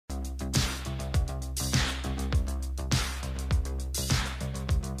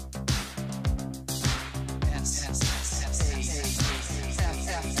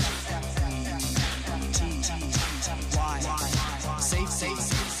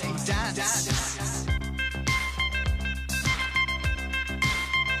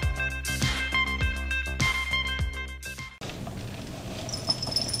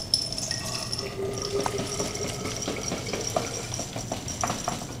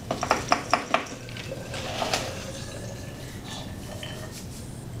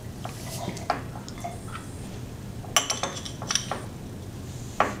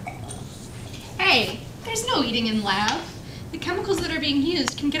lab. The chemicals that are being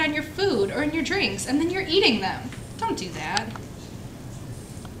used can get on your food or in your drinks, and then you're eating them. Don't do that.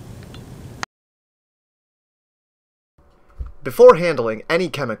 Before handling any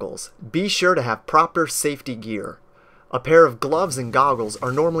chemicals, be sure to have proper safety gear. A pair of gloves and goggles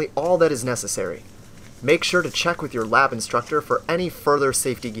are normally all that is necessary. Make sure to check with your lab instructor for any further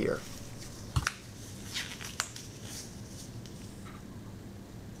safety gear.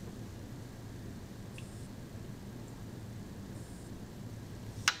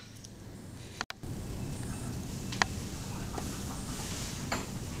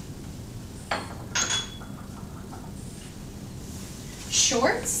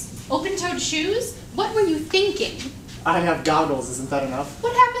 Shorts? Open-toed shoes? What were you thinking? I have goggles, isn't that enough?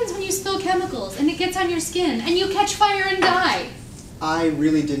 What happens when you spill chemicals and it gets on your skin and you catch fire and die? I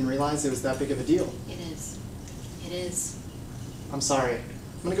really didn't realize it was that big of a deal. It is. It is. I'm sorry.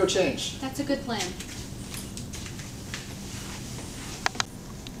 I'm gonna go change. That's a good plan.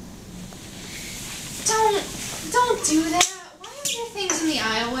 Don't do that. Why are there things in the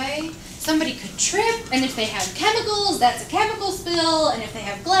aisleway? Somebody could trip, and if they have chemicals, that's a chemical spill, and if they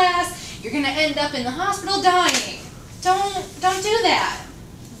have glass, you're gonna end up in the hospital dying. Don't do that.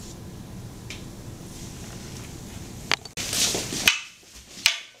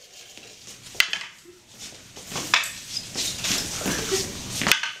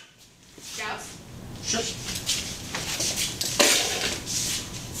 Scouts? Shush.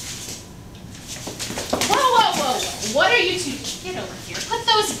 Whoa. What are you two? Get over here. Put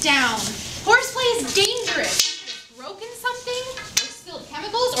those down. Horseplay is dangerous. If you've broken something, or spilled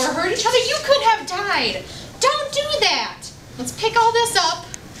chemicals, or hurt each other, you could have died. Don't do that. Let's pick all this up,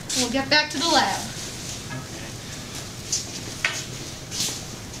 and we'll get back to the lab.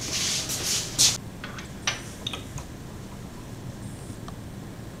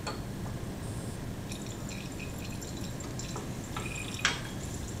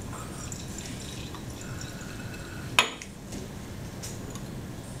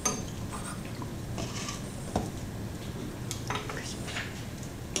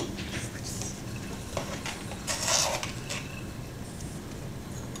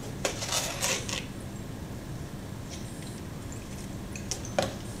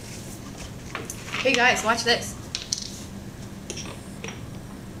 Hey guys, watch this.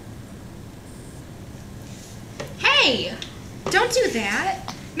 Hey! Don't do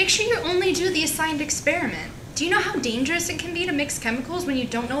that. Make sure you only do the assigned experiment. Do you know how dangerous it can be to mix chemicals when you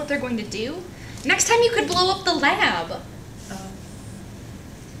don't know what they're going to do? Next time you could blow up the lab.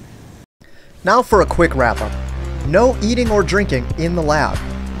 Now for a quick wrap-up. No eating or drinking in the lab.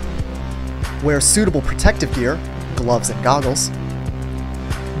 Wear suitable protective gear, gloves and goggles.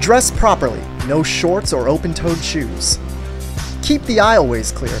 Dress properly, no shorts or open-toed shoes. Keep the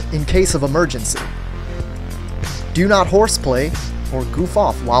aisleways clear in case of emergency. Do not horseplay or goof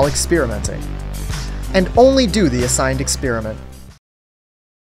off while experimenting. And only do the assigned experiment.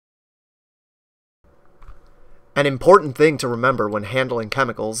 An important thing to remember when handling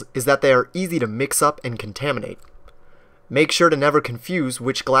chemicals is that they are easy to mix up and contaminate. Make sure to never confuse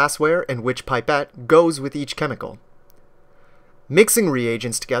which glassware and which pipette goes with each chemical. Mixing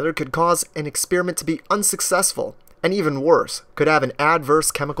reagents together could cause an experiment to be unsuccessful, and even worse, could have an adverse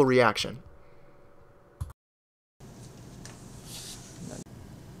chemical reaction.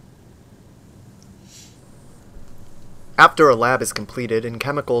 After a lab is completed and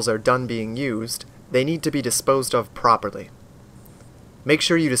chemicals are done being used, they need to be disposed of properly. Make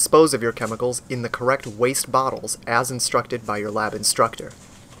sure you dispose of your chemicals in the correct waste bottles as instructed by your lab instructor.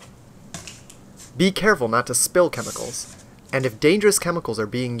 Be careful not to spill chemicals. And if dangerous chemicals are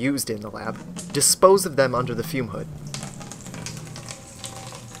being used in the lab, dispose of them under the fume hood.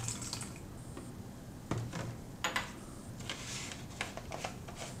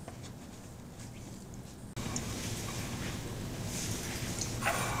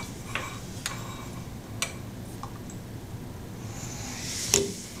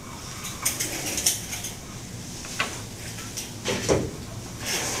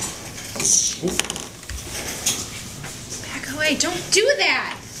 Don't do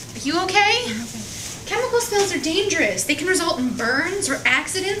that! Are you okay? Chemical spills are dangerous. They can result in burns or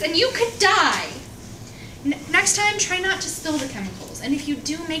accidents, and you could die. Next time, try not to spill the chemicals. And if you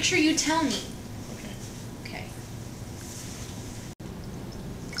do, make sure you tell me. Okay.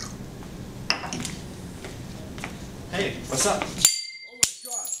 Hey, what's up? Oh my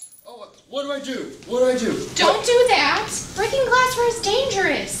god! Oh, what do I do? What do I do? Don't do that! Breaking glassware is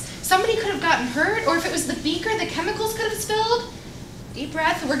dangerous. Somebody could have gotten hurt, or if it was the beaker, the chemicals could have spilled. Deep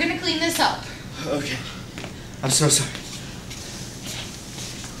breath, we're gonna clean this up. Okay. I'm so sorry.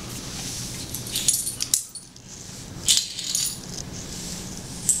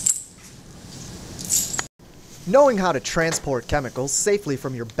 Knowing how to transport chemicals safely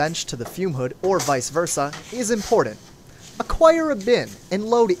from your bench to the fume hood or vice versa is important. Acquire a bin and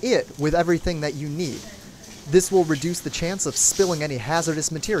load it with everything that you need. This will reduce the chance of spilling any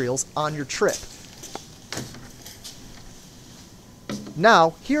hazardous materials on your trip.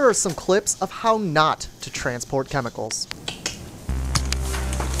 Now, here are some clips of how not to transport chemicals.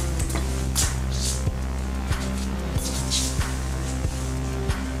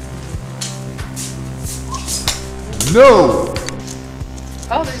 No!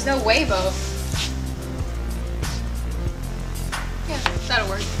 Oh, there's no way, Bo. Yeah, that'll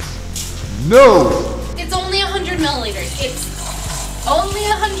work. No! It's only 100 milliliters. It's only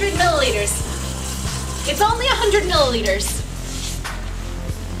 100 milliliters. It's only 100 milliliters.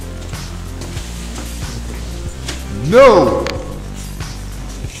 No!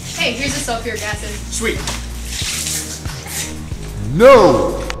 Hey, here's the sulfuric acid. Sweet.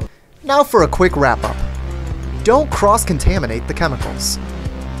 No! Now for a quick wrap-up. Don't cross-contaminate the chemicals.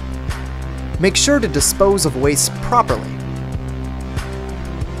 Make sure to dispose of waste properly.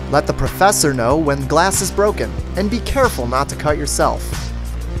 Let the professor know when glass is broken, and be careful not to cut yourself.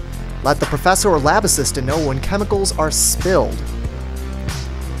 Let the professor or lab assistant know when chemicals are spilled.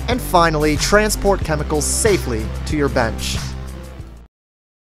 And finally, transport chemicals safely to your bench.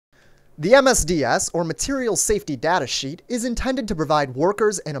 The MSDS, or Material Safety Data Sheet, is intended to provide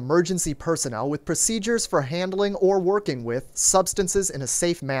workers and emergency personnel with procedures for handling or working with substances in a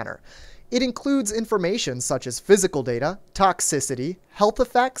safe manner. It includes information such as physical data, toxicity, health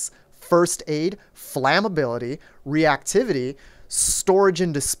effects, first aid, flammability, reactivity, storage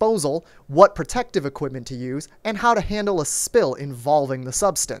and disposal, what protective equipment to use, and how to handle a spill involving the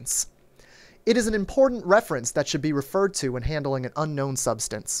substance. It is an important reference that should be referred to when handling an unknown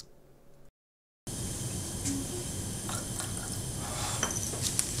substance.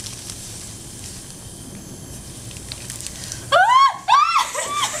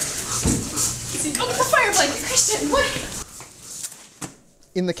 Go get the fire blanket, Christian. What?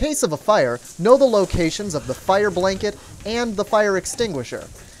 In the case of a fire, know the locations of the fire blanket and the fire extinguisher.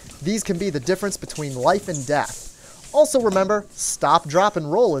 These can be the difference between life and death. Also remember, stop, drop,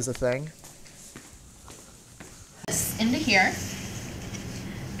 and roll is a thing. Into here.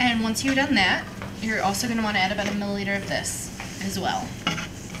 And once you've done that, you're also going to want to add about 1 milliliter of this as well.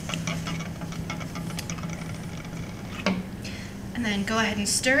 And then go ahead and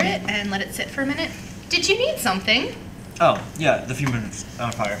stir it and let it sit for a minute. Did you need something? Oh, yeah, the fume hood's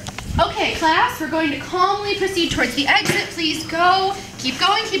on fire. Okay, class, we're going to calmly proceed towards the exit. Please go. Keep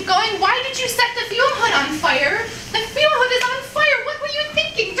going, keep going. Why did you set the fume hood on fire? The fume hood is on fire. What were you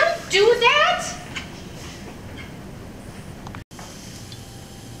thinking? Don't do that.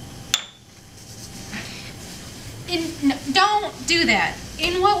 No, don't do that.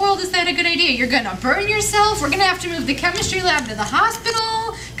 In what world is that a good idea? You're gonna burn yourself. We're gonna have to move the chemistry lab to the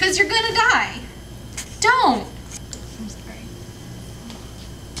hospital because you're gonna die. Don't. I'm sorry.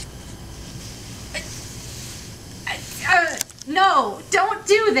 No, don't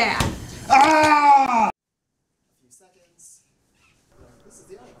do that. Ah!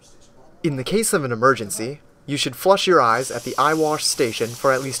 In the case of an emergency, you should flush your eyes at the Eyewash Station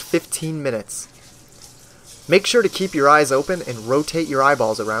for at least 15 minutes. Make sure to keep your eyes open and rotate your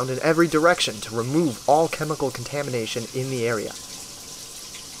eyeballs around in every direction to remove all chemical contamination in the area.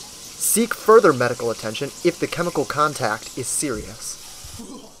 Seek further medical attention if the chemical contact is serious.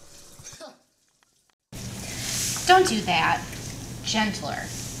 Don't do that. Gentler.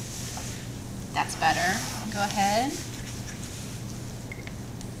 That's better. Go ahead.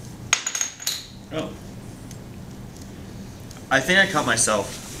 Oh. I think I cut myself.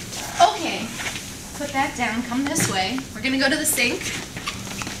 Okay. Put that down. Come this way. We're gonna go to the sink.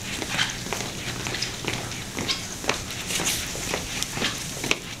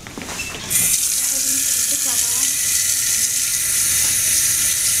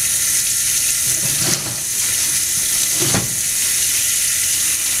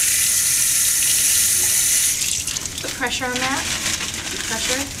 Put pressure on that.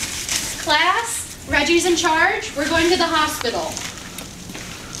 Pressure. Class, Reggie's in charge. We're going to the hospital.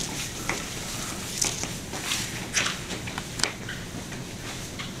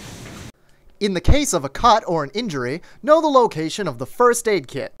 In the case of a cut or an injury, know the location of the first aid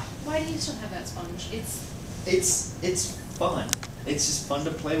kit. Why do you still have that sponge? It's fun. It's just fun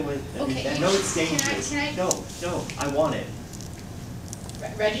to play with. Okay, I know it's dangerous. can I- No, I want it.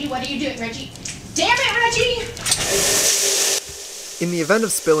 Reggie, what are you doing? Reggie? Damn it, Reggie! In the event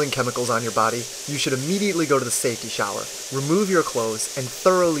of spilling chemicals on your body, you should immediately go to the safety shower, remove your clothes, and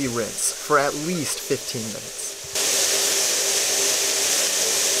thoroughly rinse for at least 15 minutes.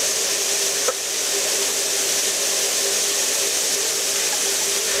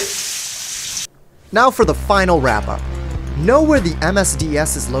 Now for the final wrap-up. Know where the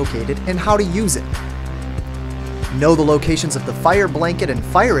MSDS is located and how to use it. Know the locations of the fire blanket and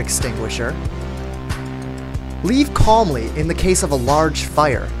fire extinguisher. Leave calmly in the case of a large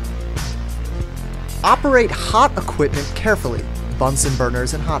fire. Operate hot equipment carefully, Bunsen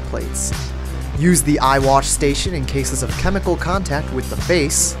burners and hot plates. Use the Eyewash Station in cases of chemical contact with the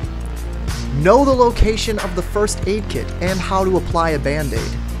face. Know the location of the first aid kit and how to apply a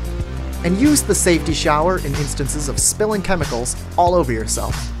band-aid. And use the safety shower in instances of spilling chemicals all over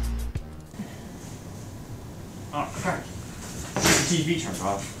yourself. Oh, crap. The TV turned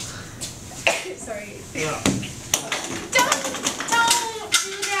off. Sorry. Yeah. Don't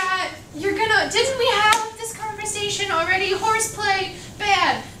do that. Didn't we have this conversation already? Horseplay,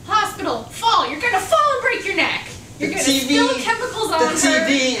 bad. Hospital, fall. You're gonna fall and break your neck. You're gonna spill chemicals on her. The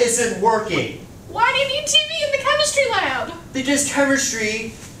TV isn't working. Why do you need TV in the chemistry lab? Because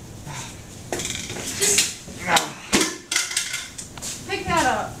chemistry. Just pick that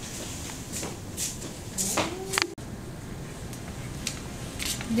up.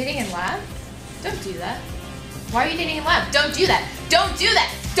 Knitting in lab? Don't do that. Why are you knitting in lab? Don't do that. Don't do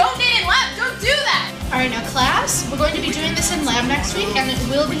that. Don't knit in lab. Don't do that. All right, now class, we're going to be doing this in lab next week, and it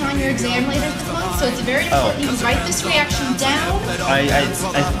will be on your exam later this month. So it's very important you write this reaction down. I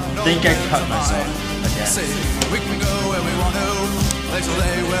think I cut myself again. We can go where we want to, places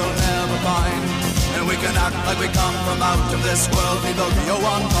they will never find. And we can act like we come from out of this world, leave no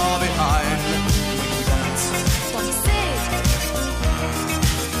one far behind. We can dance. What you say?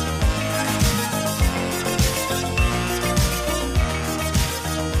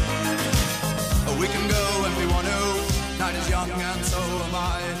 We can go when we want to, night is young and so am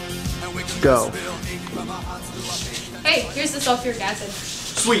I. And we can Go. Hey, here's the sulfuric acid.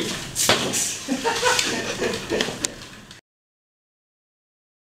 Sweet.